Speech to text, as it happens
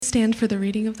stand for the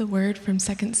reading of the word from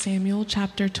 2 Samuel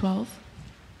chapter 12.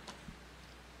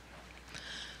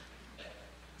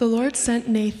 The Lord sent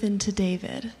Nathan to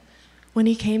David. When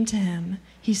he came to him,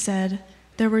 he said,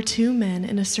 "There were two men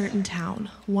in a certain town,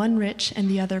 one rich and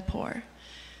the other poor.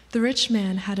 The rich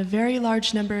man had a very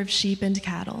large number of sheep and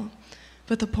cattle,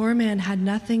 but the poor man had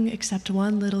nothing except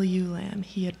one little ewe lamb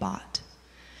he had bought.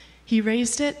 He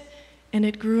raised it, and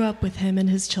it grew up with him and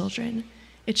his children.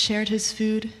 It shared his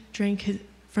food, drank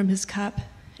from his cup,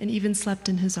 and even slept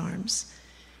in his arms.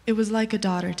 It was like a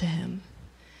daughter to him.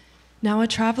 Now a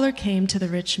traveler came to the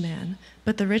rich man,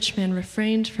 but the rich man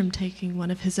refrained from taking one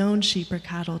of his own sheep or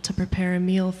cattle to prepare a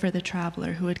meal for the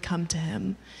traveler who had come to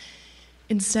him.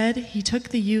 Instead, he took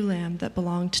the ewe lamb that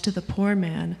belonged to the poor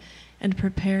man and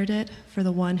prepared it for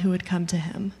the one who had come to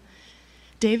him.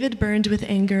 David burned with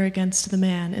anger against the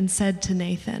man and said to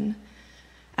Nathan,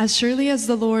 'As surely as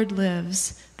the Lord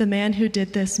lives, the man who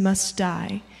did this must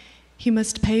die. He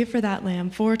must pay for that lamb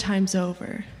 4 times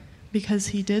over, because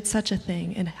he did such a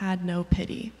thing and had no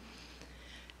pity.'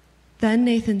 Then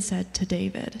Nathan said to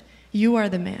David, 'You are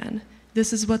the man.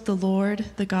 This is what the Lord,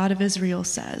 the God of Israel,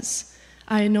 says.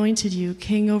 I anointed you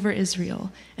king over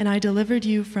Israel, and I delivered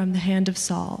you from the hand of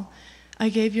Saul. I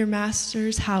gave your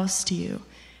master's house to you,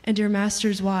 and your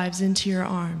master's wives into your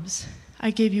arms. I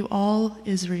gave you all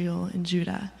Israel and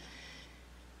Judah.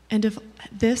 And if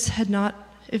this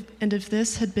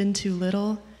had been too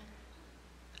little,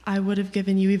 I would have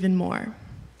given you even more.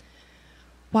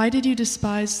 Why did you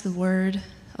despise the word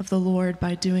of the Lord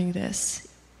by doing this,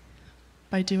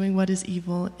 by doing what is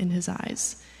evil in his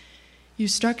eyes? You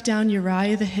struck down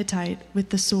Uriah the Hittite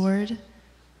with the sword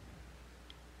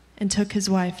and took his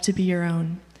wife to be your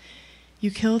own. You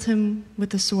killed him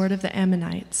with the sword of the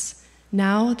Ammonites.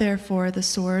 Now, therefore, the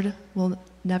sword will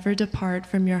never depart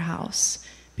from your house,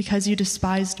 because you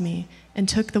despised me and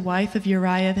took the wife of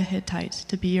Uriah the Hittite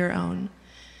to be your own.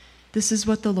 This is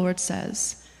what the Lord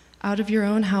says. Out of your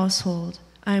own household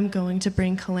I am going to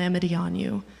bring calamity on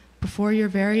you. Before your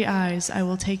very eyes I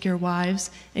will take your wives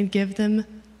and give them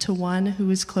to one who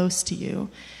is close to you,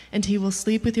 and he will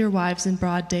sleep with your wives in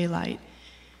broad daylight.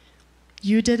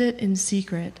 You did it in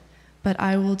secret, but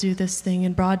I will do this thing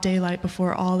in broad daylight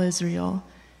before all Israel."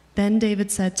 Then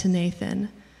David said to Nathan,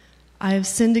 "I have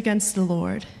sinned against the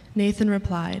Lord." Nathan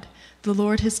replied, "The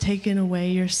Lord has taken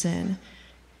away your sin.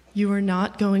 You are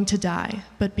not going to die,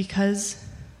 but because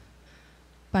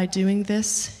by doing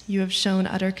this you have shown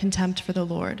utter contempt for the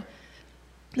Lord,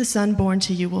 the son born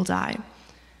to you will die."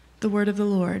 The word of the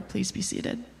Lord. Please be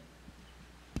seated.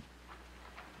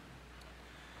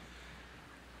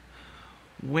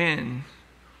 When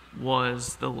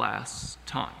was the last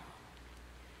time?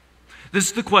 This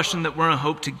is the question that we're going to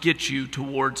hope to get you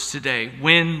towards today.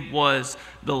 When was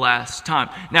the last time?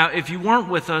 Now, if you weren't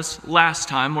with us last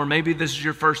time, or maybe this is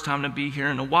your first time to be here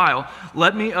in a while,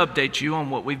 let me update you on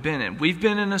what we've been in. We've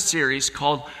been in a series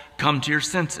called Come to Your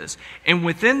Senses. And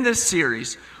within this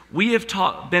series, we have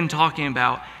been talking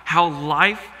about how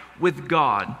life with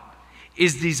God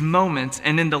is these moments,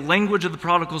 and in the language of the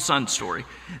prodigal son story,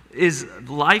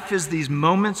 life is these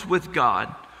moments with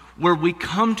God where we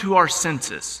come to our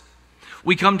senses.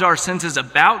 We come to our senses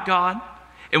about God,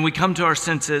 and we come to our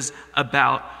senses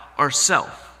about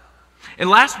ourselves. And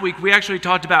last week, we actually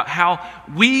talked about how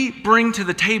we bring to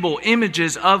the table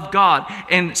images of God,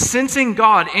 and sensing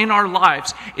God in our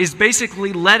lives is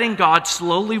basically letting God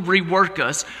slowly rework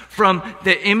us from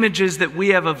the images that we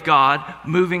have of God,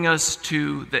 moving us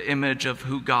to the image of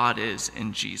who God is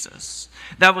in Jesus.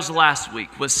 That was last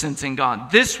week, was sensing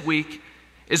God. This week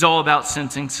is all about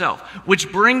sensing self,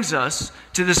 which brings us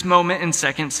to this moment in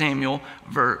 2 Samuel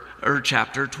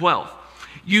chapter 12.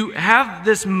 You have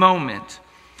this moment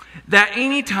that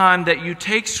any time that you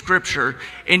take Scripture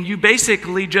and you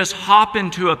basically just hop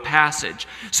into a passage,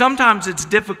 sometimes it's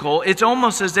difficult. It's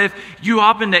almost as if you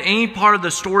hop into any part of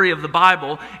the story of the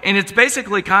Bible, and it's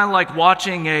basically kind of like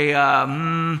watching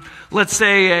let's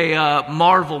say a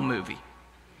Marvel movie,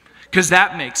 because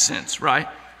that makes sense, right?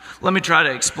 Let me try to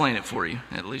explain it for you,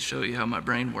 at least show you how my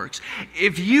brain works.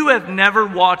 If you have never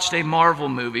watched a Marvel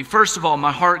movie, first of all,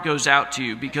 my heart goes out to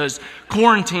you because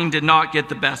quarantine did not get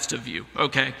the best of you,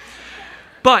 okay?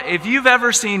 But if you've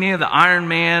ever seen any of the Iron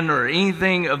Man or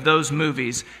anything of those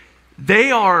movies,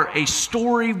 they are a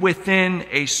story within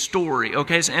a story,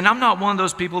 okay? And I'm not one of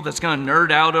those people that's going to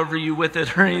nerd out over you with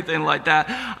it or anything like that.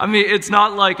 I mean, it's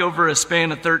not like over a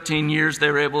span of 13 years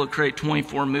they were able to create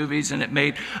 24 movies and it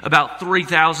made about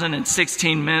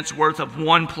 3,016 minutes worth of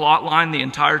one plot line the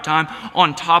entire time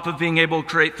on top of being able to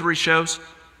create 3 shows.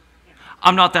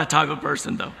 I'm not that type of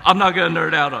person, though. I'm not going to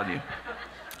nerd out on you.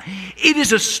 It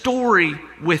is a story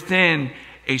within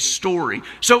a story.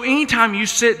 So anytime you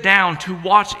sit down to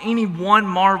watch any one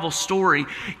Marvel story,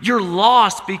 you're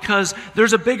lost because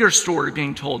there's a bigger story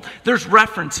being told. There's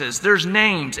references, there's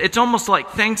names. It's almost like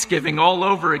Thanksgiving all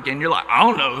over again. You're like, I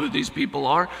don't know who these people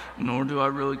are, nor do I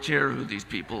really care who these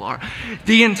people are.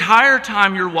 The entire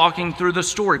time you're walking through the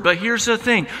story. But here's the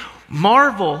thing,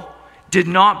 Marvel did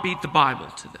not beat the Bible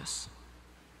to this.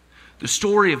 The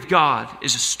story of God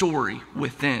is a story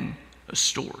within a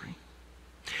story.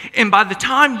 And by the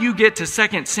time you get to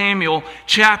 2 Samuel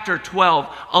chapter 12,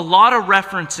 a lot of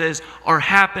references are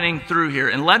happening through here.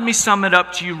 And let me sum it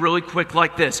up to you really quick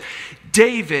like this.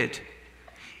 David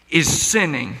is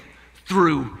sinning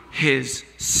through his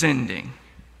sending.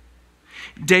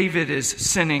 David is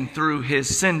sinning through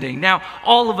his sending. Now,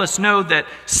 all of us know that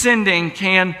sending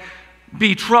can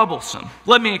be troublesome.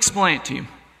 Let me explain it to you.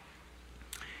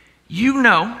 You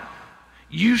know,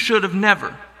 you should have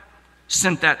never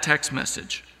sent that text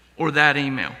message or that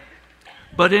email.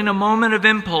 But in a moment of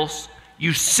impulse,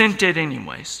 you sent it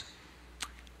anyways.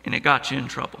 And it got you in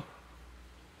trouble.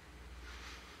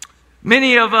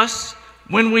 Many of us,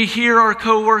 when we hear our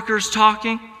coworkers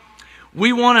talking,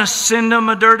 we want to send them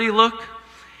a dirty look.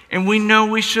 And we know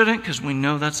we shouldn't because we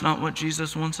know that's not what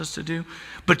Jesus wants us to do.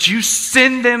 But you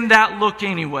send them that look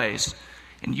anyways.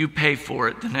 And you pay for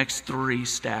it the next 3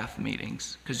 staff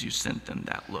meetings because you sent them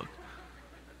that look.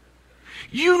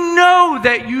 You know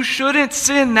that you shouldn't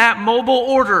send that mobile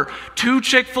order to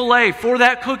Chick-fil-A for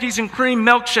that cookies and cream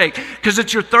milkshake because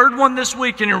it's your 3rd one this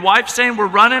week and your wife's saying we're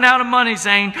running out of money,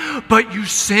 Zane, but you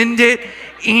send it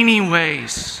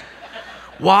anyways.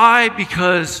 Why?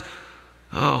 Because,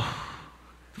 the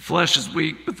flesh is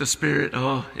weak, but the spirit,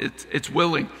 it's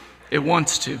willing. It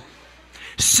wants to.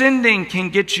 Sending can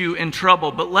get you in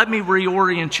trouble, but let me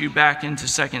reorient you back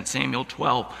into 2 Samuel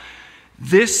 12.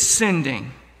 This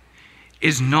sending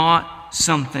is not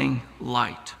something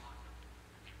light.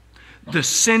 The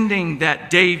sending that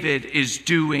David is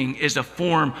doing is a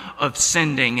form of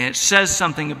sending. And it says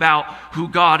something about who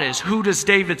God is. Who does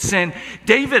David send?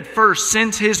 David first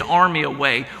sends his army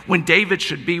away when David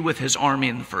should be with his army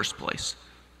in the first place.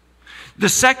 The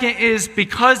second is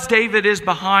because David is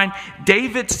behind,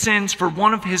 David sends for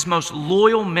one of his most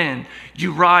loyal men,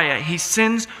 Uriah. He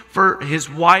sends for his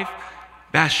wife,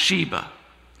 Bathsheba,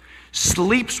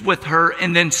 sleeps with her,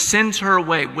 and then sends her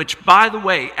away, which, by the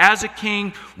way, as a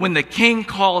king, when the king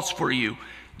calls for you,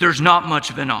 there's not much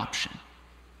of an option.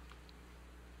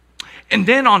 And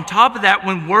then on top of that,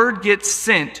 when word gets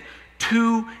sent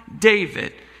to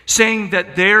David, saying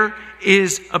that there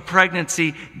is a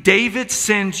pregnancy, David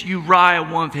sends Uriah,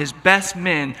 one of his best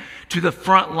men, to the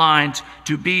front lines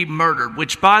to be murdered.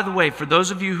 Which, by the way, for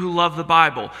those of you who love the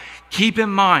Bible, keep in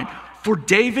mind, for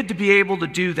David to be able to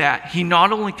do that, he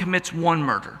not only commits one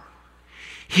murder,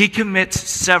 he commits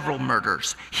several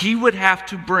murders. He would have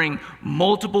to bring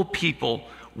multiple people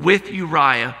with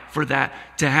Uriah for that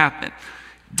to happen.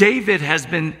 David has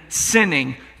been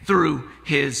sinning through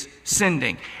his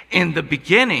sending. In the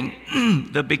beginning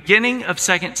of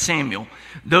 2 Samuel,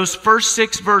 those first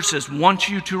 6 verses want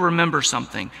you to remember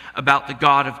something about the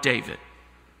God of David.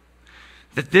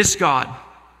 That this God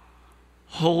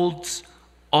holds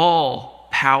all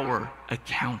power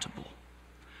accountable,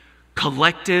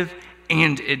 collective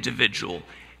and individual.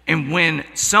 And when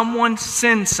someone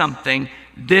sins something,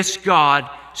 this God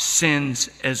sins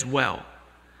as well.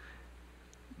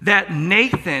 That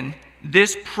Nathan,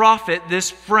 this prophet, this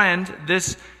friend,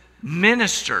 this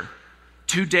minister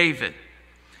to David,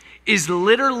 is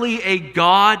literally a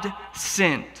God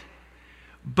sent.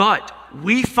 But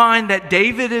we find that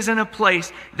David is in a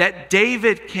place that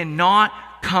David cannot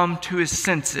come to his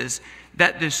senses,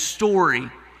 that this story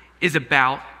is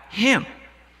about him.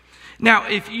 Now,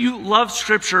 if you love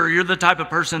Scripture, you're the type of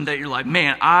person that you're like,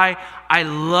 man, I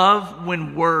love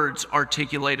when words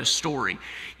articulate a story.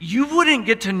 You wouldn't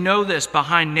get to know this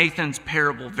behind Nathan's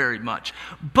parable very much.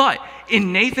 But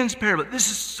in Nathan's parable, this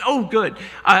is so good.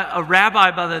 A rabbi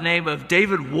by the name of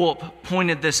David Wolpe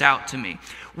pointed this out to me.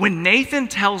 When Nathan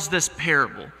tells this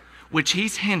parable, which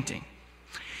he's hinting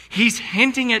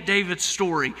at David's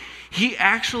story, he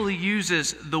actually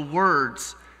uses the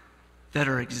words that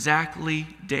are exactly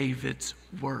David's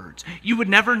words. You would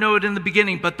never know it in the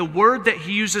beginning, but the word that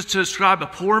he uses to describe a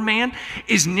poor man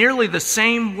is nearly the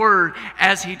same word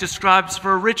as he describes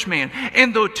for a rich man.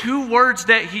 And the 2 words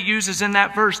that he uses in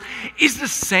that verse is the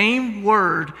same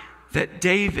word that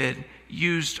David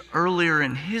used earlier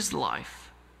in his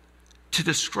life to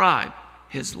describe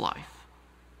his life.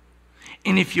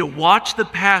 And if you watch the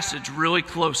passage really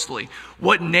closely,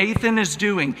 what Nathan is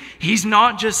doing, he's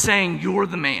not just saying, you're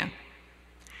the man.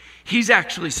 He's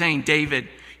actually saying, David,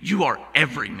 you are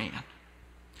every man.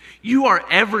 You are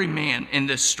every man in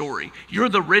this story. You're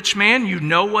the rich man. You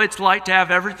know what it's like to have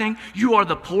everything. You are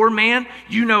the poor man.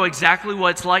 You know exactly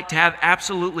what it's like to have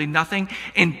absolutely nothing.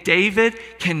 And David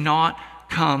cannot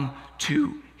come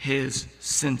to his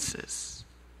senses.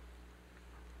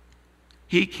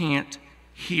 He can't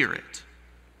hear it.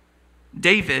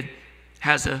 David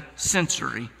has a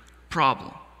sensory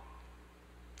problem.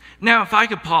 Now, if I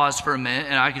could pause for a minute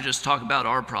and I could just talk about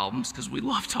our problems, because we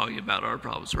love talking about our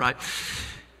problems, right?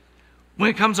 When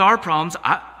it comes to our problems,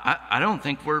 I don't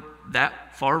think we're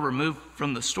that far removed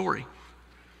from the story.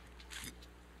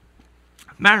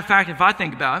 Matter of fact, if I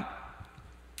think about it,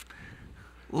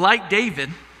 like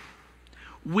David,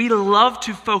 we love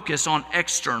to focus on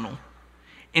external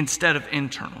instead of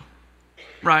internal,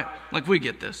 right? Like we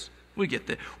get this. We get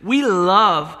that. We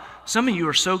love, some of you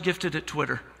are so gifted at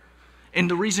Twitter. And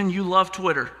the reason you love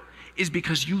Twitter is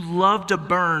because you love to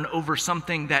burn over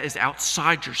something that is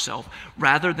outside yourself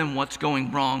rather than what's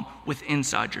going wrong with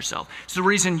inside yourself. It's the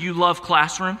reason you love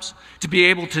classrooms, to be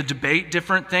able to debate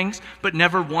different things, but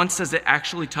never once does it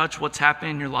actually touch what's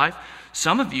happening in your life.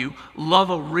 Some of you love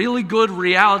a really good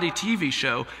reality TV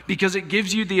show because it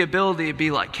gives you the ability to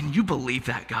be like, can you believe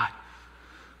that guy?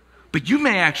 But you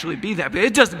may actually be that, but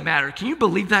it doesn't matter. Can you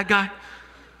believe that guy?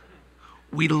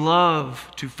 We love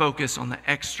to focus on the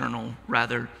external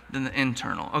rather than the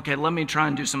internal. Okay, let me try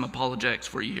and do some apologetics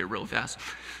for you here real fast.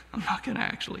 I'm not going to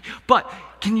actually. But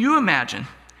can you imagine,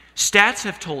 stats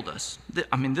have told us,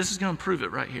 this is going to prove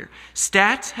it right here.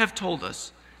 Stats have told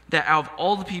us that out of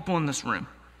all the people in this room,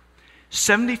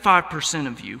 75%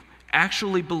 of you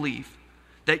actually believe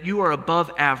that you are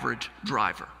above average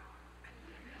driver.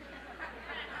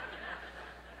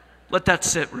 Let that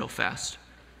sit real fast.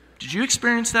 Did you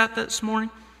experience that this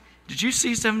morning? Did you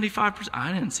see 75%?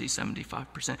 I didn't see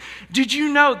 75%. Did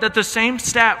you know that the same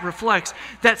stat reflects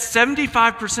that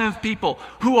 75% of people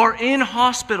who are in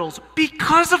hospitals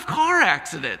because of car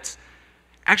accidents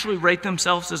actually rate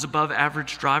themselves as above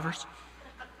average drivers?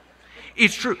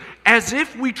 It's true. As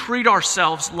if we treat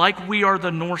ourselves like we are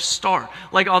the North Star.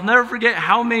 Like, I'll never forget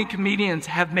how many comedians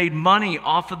have made money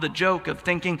off of the joke of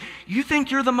thinking, you think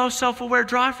you're the most self-aware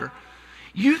driver.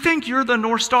 You think you're the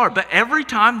North Star, but every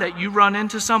time that you run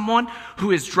into someone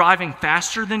who is driving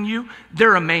faster than you,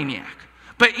 they're a maniac.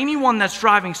 But anyone that's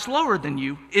driving slower than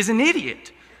you is an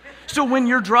idiot. So when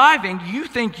you're driving, you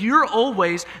think you're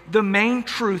always the main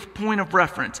truth point of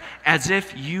reference, as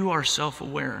if you are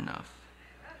self-aware enough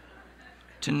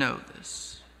to know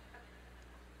this.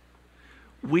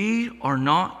 We are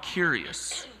not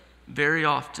curious very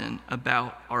often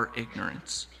about our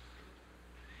ignorance.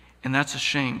 And that's a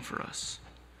shame for us,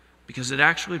 because it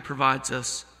actually provides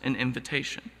us an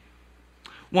invitation.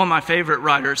 One of my favorite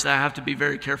writers that I have to be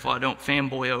very careful I don't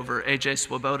fanboy over, A.J.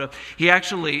 Swoboda, he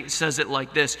actually says it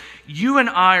like this: you and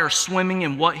I are swimming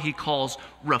in what he calls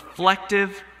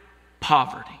reflective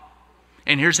poverty.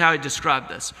 And here's how he described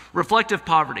this. Reflective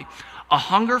poverty: a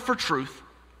hunger for truth,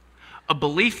 a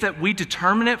belief that we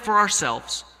determine it for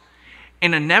ourselves,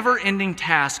 and a never-ending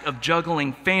task of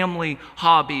juggling family,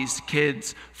 hobbies,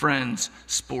 kids, friends,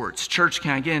 sports. Church,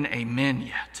 can I get an amen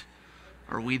yet?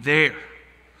 Are we there?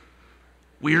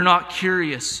 We are not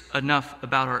curious enough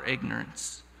about our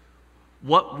ignorance.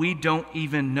 What we don't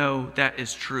even know that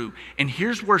is true. And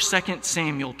here's where 2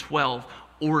 Samuel 12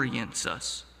 orients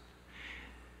us.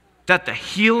 That the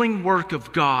healing work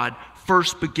of God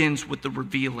first begins with the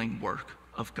revealing work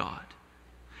of God.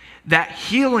 That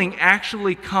healing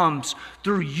actually comes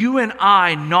through you and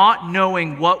I not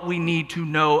knowing what we need to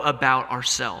know about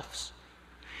ourselves.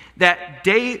 That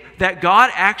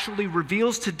God actually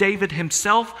reveals to David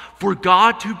himself for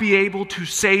God to be able to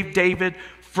save David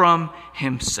from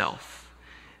himself.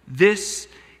 This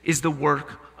is the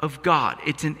work of God.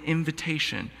 It's an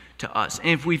invitation to us. And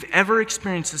if we've ever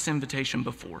experienced this invitation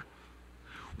before,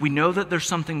 we know that there's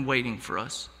something waiting for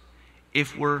us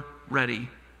if we're ready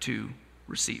to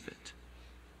receive it.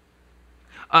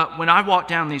 When I walk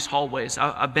down these hallways,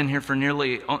 I've been here for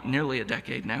nearly a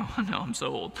decade now. I know, I'm so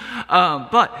old.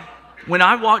 But when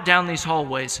I walk down these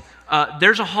hallways,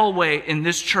 there's a hallway in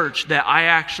this church that I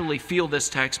actually feel this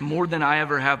text more than I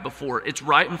ever have before. It's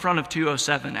right in front of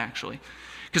 207, actually.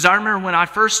 Because I remember when I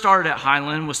first started at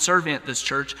Highland, was serving at this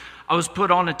church, I was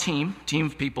put on a team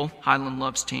of people. Highland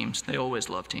loves teams. They always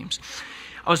love teams.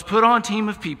 I was put on a team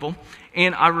of people,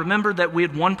 and I remember that we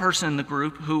had one person in the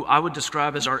group who I would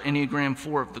describe as our Enneagram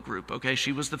 4 of the group, okay?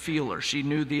 She was the feeler. She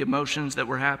knew the emotions that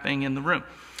were happening in the room.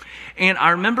 And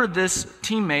I remember this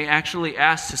teammate actually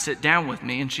asked to sit down with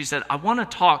me, and she said, I want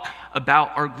to talk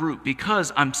about our group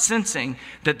because I'm sensing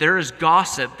that there is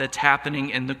gossip that's happening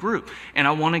in the group, and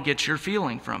I want to get your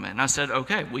feeling from it. And I said,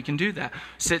 okay, we can do that.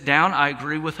 Sit down. I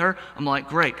agree with her. I'm like,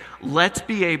 great, let's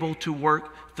be able to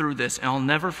work through this. And I'll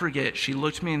never forget, she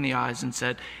looked me in the eyes and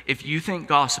said, if you think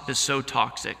gossip is so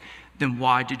toxic, then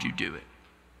why did you do it?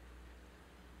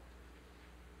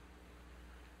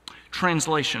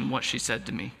 Translation, what she said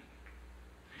to me.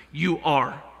 You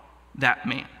are that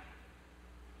man.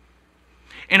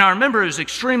 And I remember it was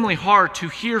extremely hard to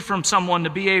hear from someone to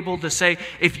be able to say,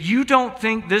 if you don't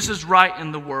think this is right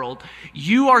in the world,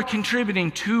 you are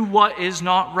contributing to what is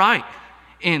not right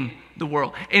in the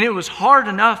world. And it was hard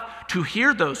enough to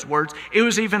hear those words. It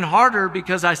was even harder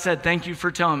because I said, thank you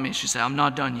for telling me. She said, I'm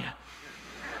not done yet.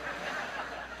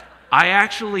 I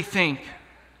actually think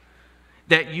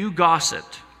that you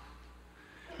gossiped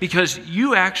because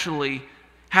you actually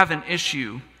have an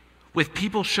issue with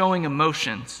people showing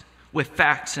emotions with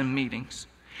facts in meetings.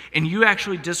 And you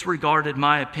actually disregarded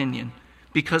my opinion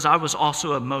because I was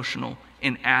also emotional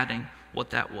in adding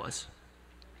what that was.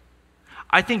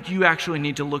 I think you actually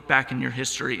need to look back in your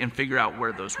history and figure out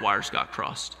where those wires got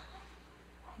crossed.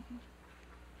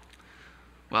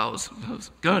 Well, I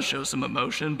was going to show some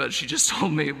emotion, but she just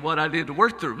told me what I needed to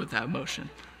work through with that emotion.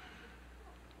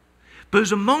 But it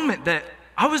was a moment that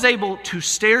I was able to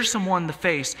stare someone in the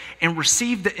face and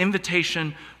receive the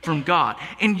invitation from God.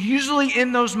 And usually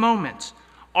in those moments,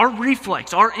 our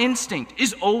reflex, our instinct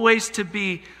is always to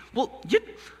be,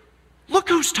 look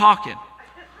who's talking.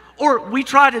 Or we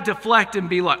try to deflect and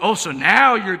be like, oh, so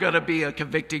now you're going to be a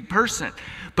convicting person.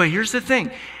 But here's the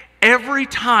thing. Every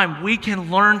time we can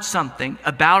learn something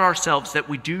about ourselves that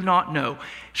we do not know,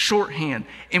 shorthand,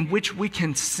 in which we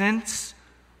can sense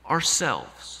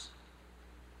ourselves,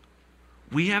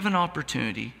 we have an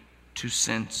opportunity to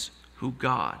sense who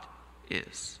God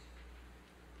is.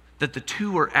 That the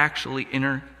two are actually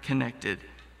interconnected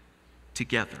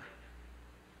together.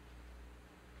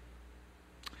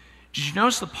 Did you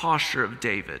notice the posture of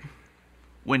David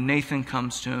when Nathan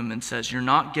comes to him and says, you're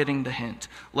not getting the hint.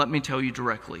 Let me tell you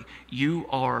directly. You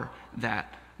are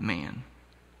that man.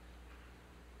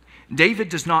 David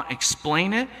does not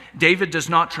explain it. David does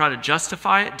not try to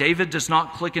justify it. David does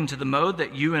not click into the mode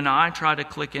that you and I try to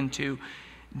click into.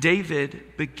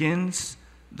 David begins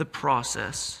the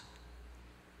process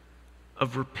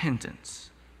of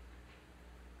repentance.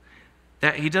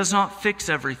 That he does not fix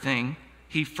everything.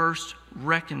 He first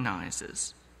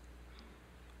recognizes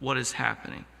what is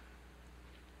happening.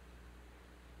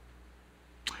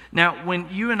 Now, when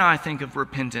you and I think of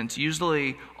repentance,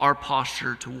 usually our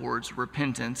posture towards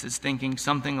repentance is thinking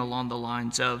something along the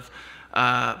lines of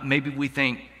maybe we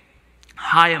think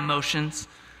high emotions.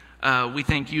 We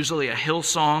think usually a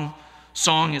Hillsong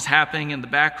song is happening in the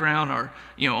background. Our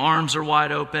arms are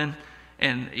wide open,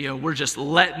 and we're just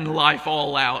letting life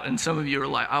all out. And some of you are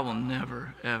like, I will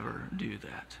never, ever do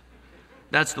that.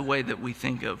 That's the way that we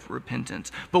think of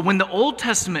repentance. But when the Old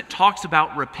Testament talks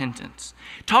about repentance,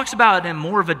 it talks about it in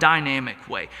more of a dynamic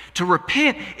way. To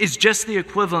repent is just the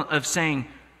equivalent of saying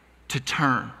to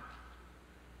turn,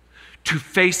 to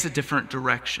face a different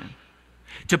direction,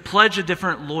 to pledge a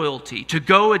different loyalty, to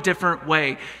go a different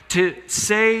way, to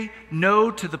say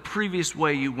no to the previous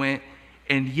way you went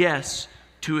and yes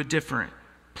to a different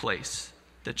place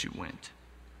that you went.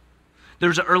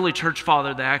 There's an early church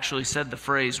father that actually said the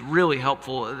phrase, really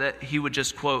helpful, that he would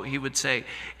just quote, he would say,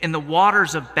 in the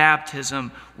waters of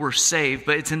baptism we're saved,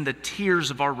 but it's in the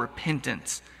tears of our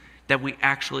repentance that we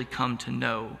actually come to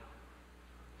know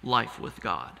life with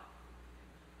God.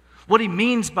 What he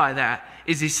means by that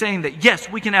is he's saying that yes,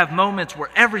 we can have moments where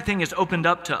everything is opened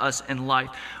up to us in life,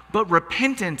 but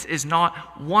repentance is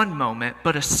not one moment,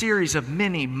 but a series of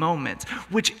many moments,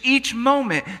 which each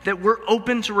moment that we're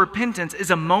open to repentance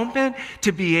is a moment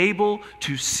to be able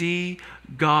to see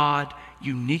God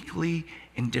uniquely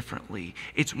and differently.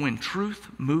 It's when truth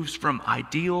moves from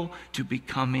ideal to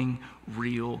becoming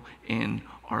real in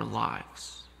our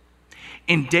lives.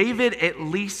 And David at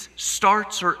least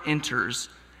starts or enters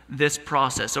this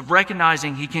process of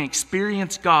recognizing he can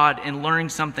experience God and learning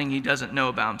something he doesn't know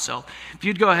about himself. If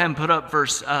you'd go ahead and put up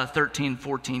verse 13,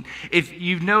 14. If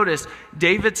you've noticed,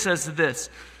 David says this,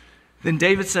 then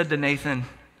David said to Nathan,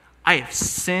 I have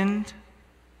sinned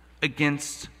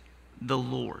against the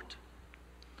Lord.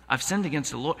 I've sinned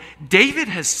against the Lord. David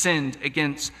has sinned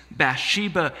against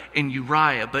Bathsheba and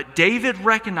Uriah, but David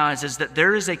recognizes that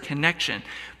there is a connection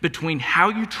between how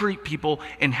you treat people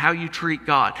and how you treat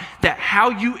God. That how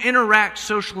you interact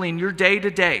socially in your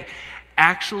day-to-day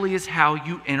actually is how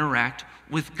you interact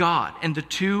with God, and the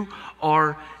two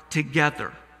are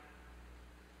together.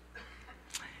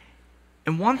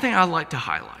 And one thing I'd like to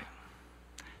highlight,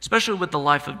 especially with the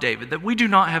life of David, that we do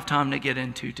not have time to get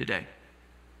into today,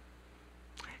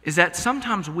 is that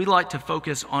sometimes we like to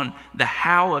focus on the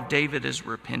how of David is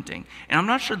repenting. And I'm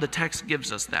not sure the text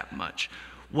gives us that much.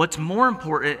 What's more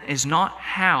important is not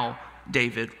how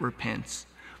David repents,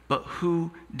 but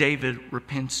who David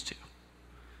repents to.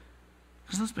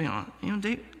 Because let's be honest,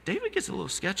 David gets a little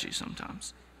sketchy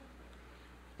sometimes.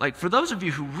 Like, for those of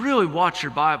you who really watch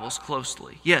your Bibles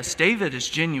closely, yes, David is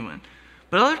genuine.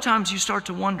 But other times you start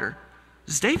to wonder,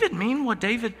 does David mean what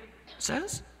David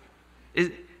says?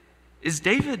 Is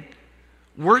David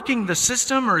working the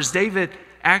system, or is David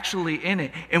actually in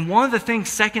it? And one of the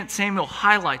things 2 Samuel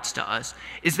highlights to us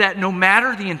is that no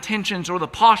matter the intentions or the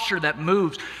posture that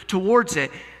moves towards it,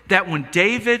 that when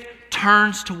David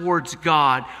turns towards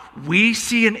God, we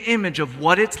see an image of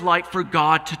what it's like for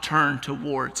God to turn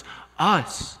towards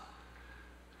us.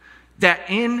 That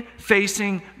in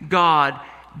facing God,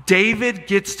 David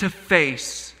gets to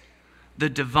face the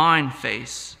divine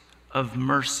face of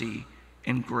mercy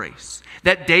and grace.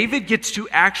 That David gets to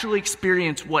actually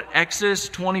experience what Exodus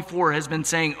 24 has been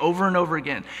saying over and over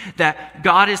again. That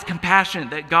God is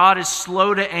compassionate, that God is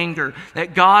slow to anger,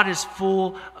 that God is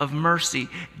full of mercy.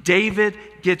 David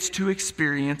gets to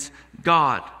experience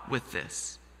God with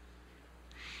this.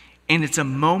 And it's a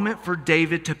moment for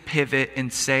David to pivot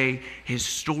and say his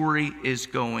story is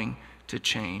going to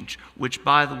change. Which,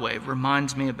 by the way,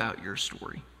 reminds me about your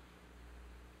story.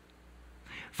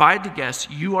 If I had to guess,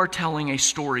 you are telling a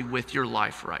story with your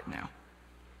life right now.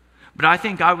 But I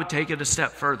think I would take it a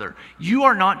step further. You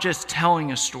are not just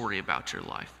telling a story about your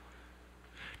life.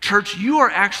 Church, you are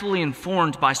actually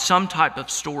informed by some type of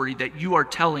story that you are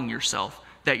telling yourself,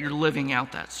 that you're living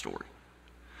out that story.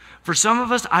 For some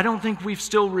of us, I don't think we've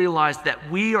still realized that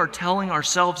we are telling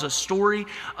ourselves a story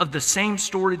of the same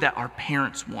story that our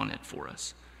parents wanted for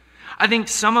us. I think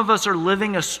some of us are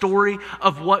living a story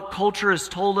of what culture has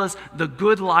told us the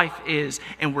good life is,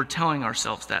 and we're telling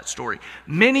ourselves that story.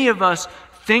 Many of us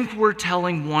think we're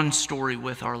telling one story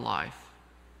with our life.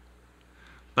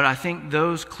 But I think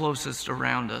those closest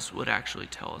around us would actually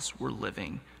tell us we're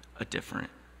living a different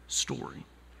story.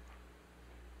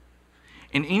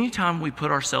 And anytime we put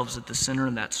ourselves at the center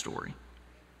of that story,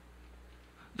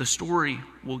 the story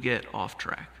will get off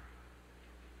track.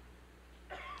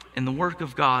 And the work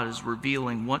of God is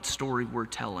revealing what story we're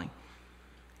telling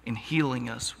and healing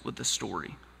us with the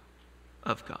story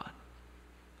of God.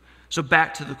 So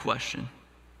back to the question.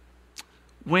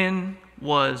 When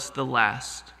was the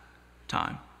last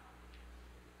time?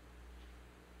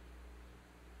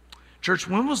 Church,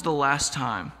 when was the last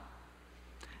time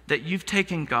that you've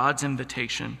taken God's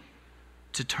invitation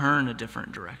to turn a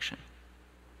different direction?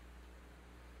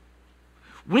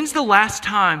 When's the last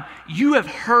time you have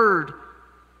heard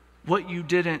what you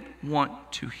didn't want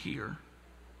to hear?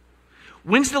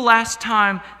 When's the last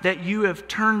time that you have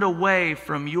turned away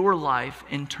from your life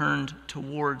and turned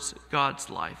towards God's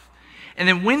life? And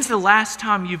then when's the last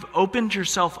time you've opened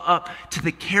yourself up to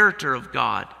the character of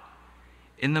God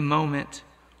in the moment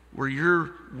where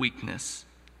your weakness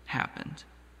happened?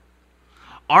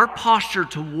 Our posture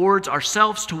towards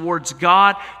ourselves, towards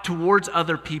God, towards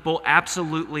other people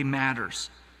absolutely matters.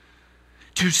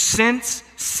 To sense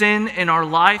sin in our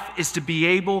life is to be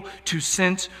able to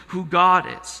sense who God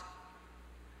is.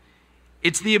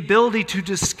 It's the ability to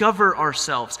discover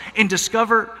ourselves and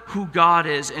discover who God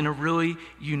is in a really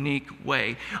unique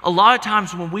way. A lot of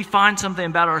times when we find something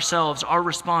about ourselves, our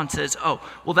response is, oh,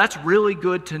 well, that's really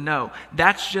good to know.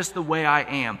 That's just the way I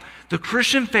am. The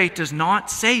Christian faith does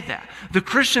not say that. The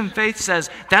Christian faith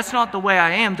says, that's not the way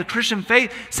I am. The Christian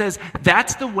faith says,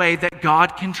 that's the way that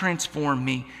God can transform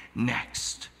me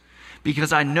next.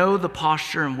 Because I know the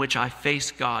posture in which I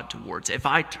face God towards. If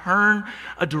I turn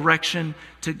a direction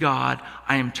to God,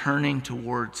 I am turning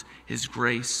towards His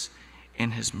grace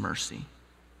and His mercy.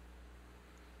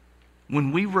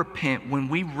 When we repent, when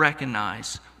we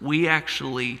recognize, we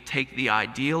actually take the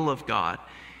ideal of God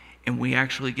and we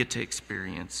actually get to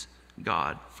experience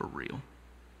God for real.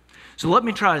 So let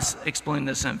me try to explain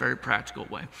this in a very practical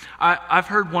way. I've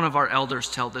heard one of our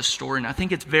elders tell this story, and I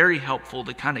think it's very helpful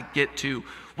to kind of get to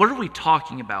what are we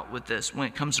talking about with this when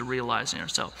it comes to realizing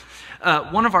ourselves.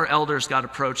 One of our elders got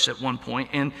approached at one point,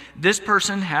 and this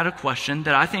person had a question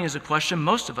that I think is a question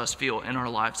most of us feel in our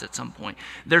lives at some point.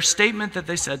 Their statement that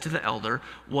they said to the elder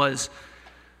was,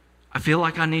 I feel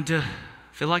like I need to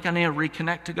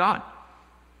reconnect to God.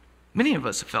 Many of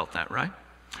us have felt that, right?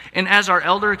 And as our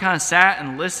elder kind of sat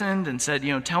and listened and said,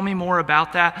 tell me more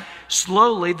about that,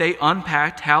 slowly they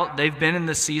unpacked how they've been in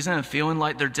this season of feeling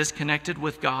like they're disconnected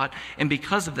with God. And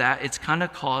because of that, it's kind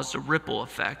of caused a ripple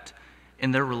effect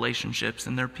in their relationships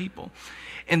and their people.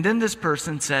 And then this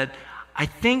person said, I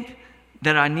think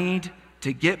that I need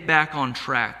to get back on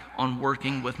track on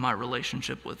working with my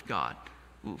relationship with God.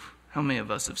 Oof, how many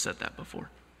of us have said that before?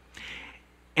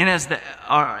 And as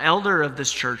our elder of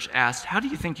this church asked, how do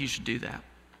you think you should do that?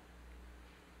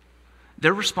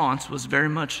 Their response was very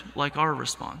much like our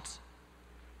response.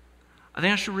 I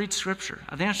think I should read Scripture.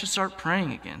 I think I should start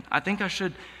praying again. I think I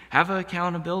should have an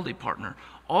accountability partner.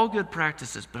 All good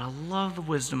practices, but I love the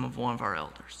wisdom of one of our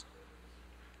elders.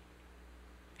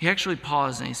 He actually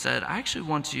paused and he said, I actually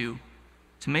want you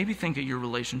to maybe think of your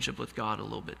relationship with God a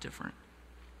little bit different.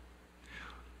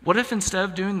 What if instead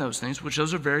of doing those things, which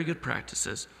those are very good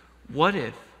practices, what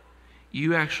if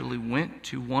you actually went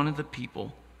to one of the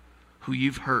people who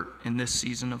you've hurt in this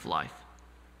season of life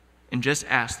and just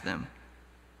asked them,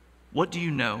 what do you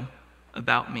know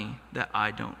about me that I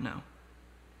don't know?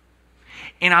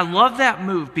 And I love that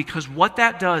move because what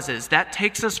that does is that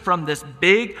takes us from this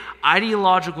big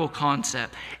ideological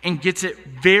concept and gets it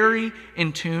very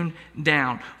in tune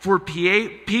down. For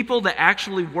people that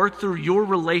actually work through your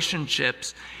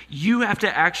relationships, you have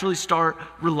to actually start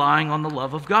relying on the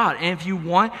love of God. And if you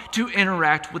want to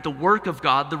interact with the work of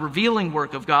God, the revealing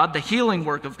work of God, the healing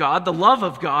work of God, the love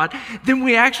of God, then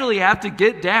we actually have to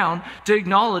get down to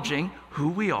acknowledging who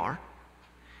we are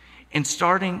and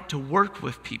starting to work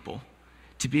with people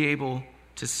to be able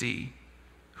to see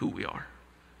who we are.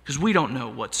 Because we don't know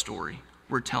what story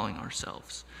we're telling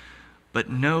ourselves. But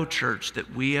know, church,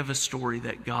 that we have a story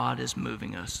that God is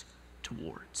moving us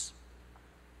towards.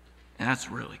 And that's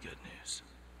really good news.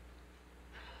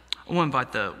 I want to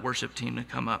invite the worship team to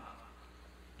come up.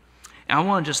 And I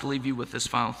want to just leave you with this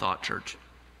final thought, church.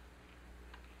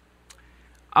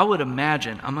 I would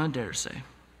imagine, I'm going to dare say,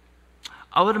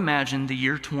 I would imagine the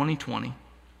year 2020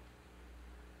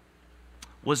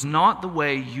 was not the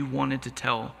way you wanted to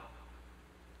tell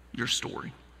your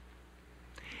story.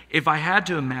 If I had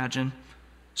to imagine,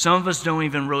 some of us don't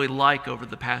even really like over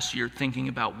the past year thinking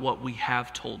about what we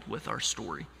have told with our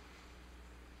story.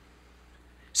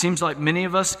 Seems like many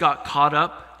of us got caught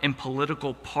up in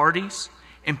political parties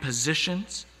and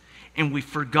positions, and we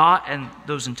forgot in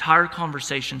those entire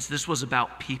conversations this was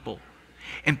about people.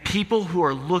 And people who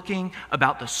are looking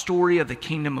about the story of the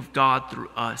kingdom of God through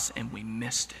us, and we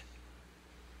missed it.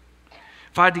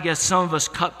 If I had to guess, some of us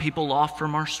cut people off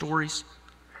from our stories.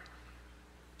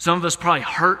 Some of us probably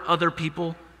hurt other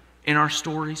people in our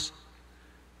stories.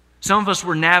 Some of us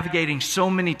were navigating so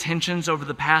many tensions over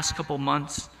the past couple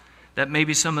months that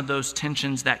maybe some of those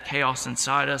tensions, that chaos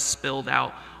inside us, spilled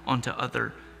out onto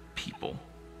other people.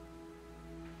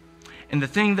 And the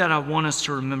thing that I want us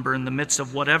to remember in the midst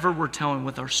of whatever we're telling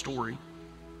with our story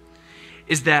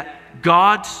is that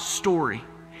God's story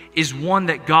is one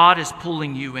that God is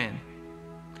pulling you in.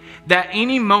 That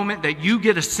any moment that you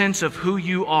get a sense of who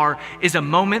you are is a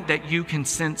moment that you can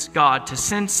sense God. To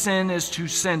sense sin is to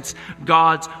sense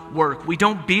God's work. We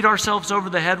don't beat ourselves over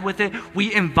the head with it.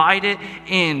 We invite it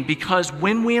in, because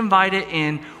when we invite it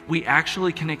in, we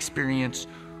actually can experience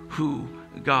who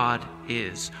God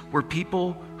is. We're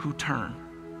people who turn.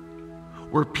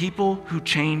 We're people who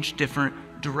change different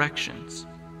directions.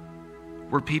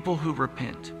 We're people who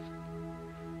repent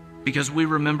because we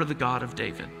remember the God of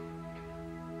David.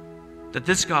 That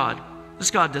this God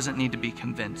doesn't need to be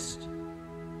convinced.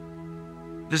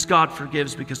 This God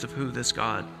forgives because of who this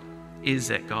God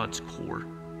is at God's core.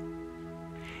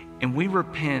 And we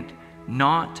repent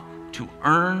not to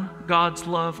earn God's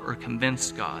love or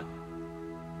convince God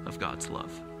of God's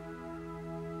love.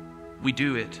 We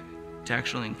do it to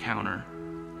actually encounter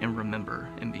and remember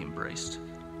and be embraced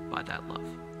by that love.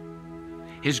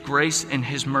 His grace and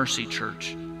His mercy,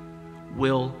 church,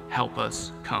 will help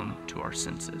us come to our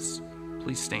senses.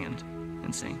 Please stand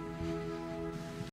and sing.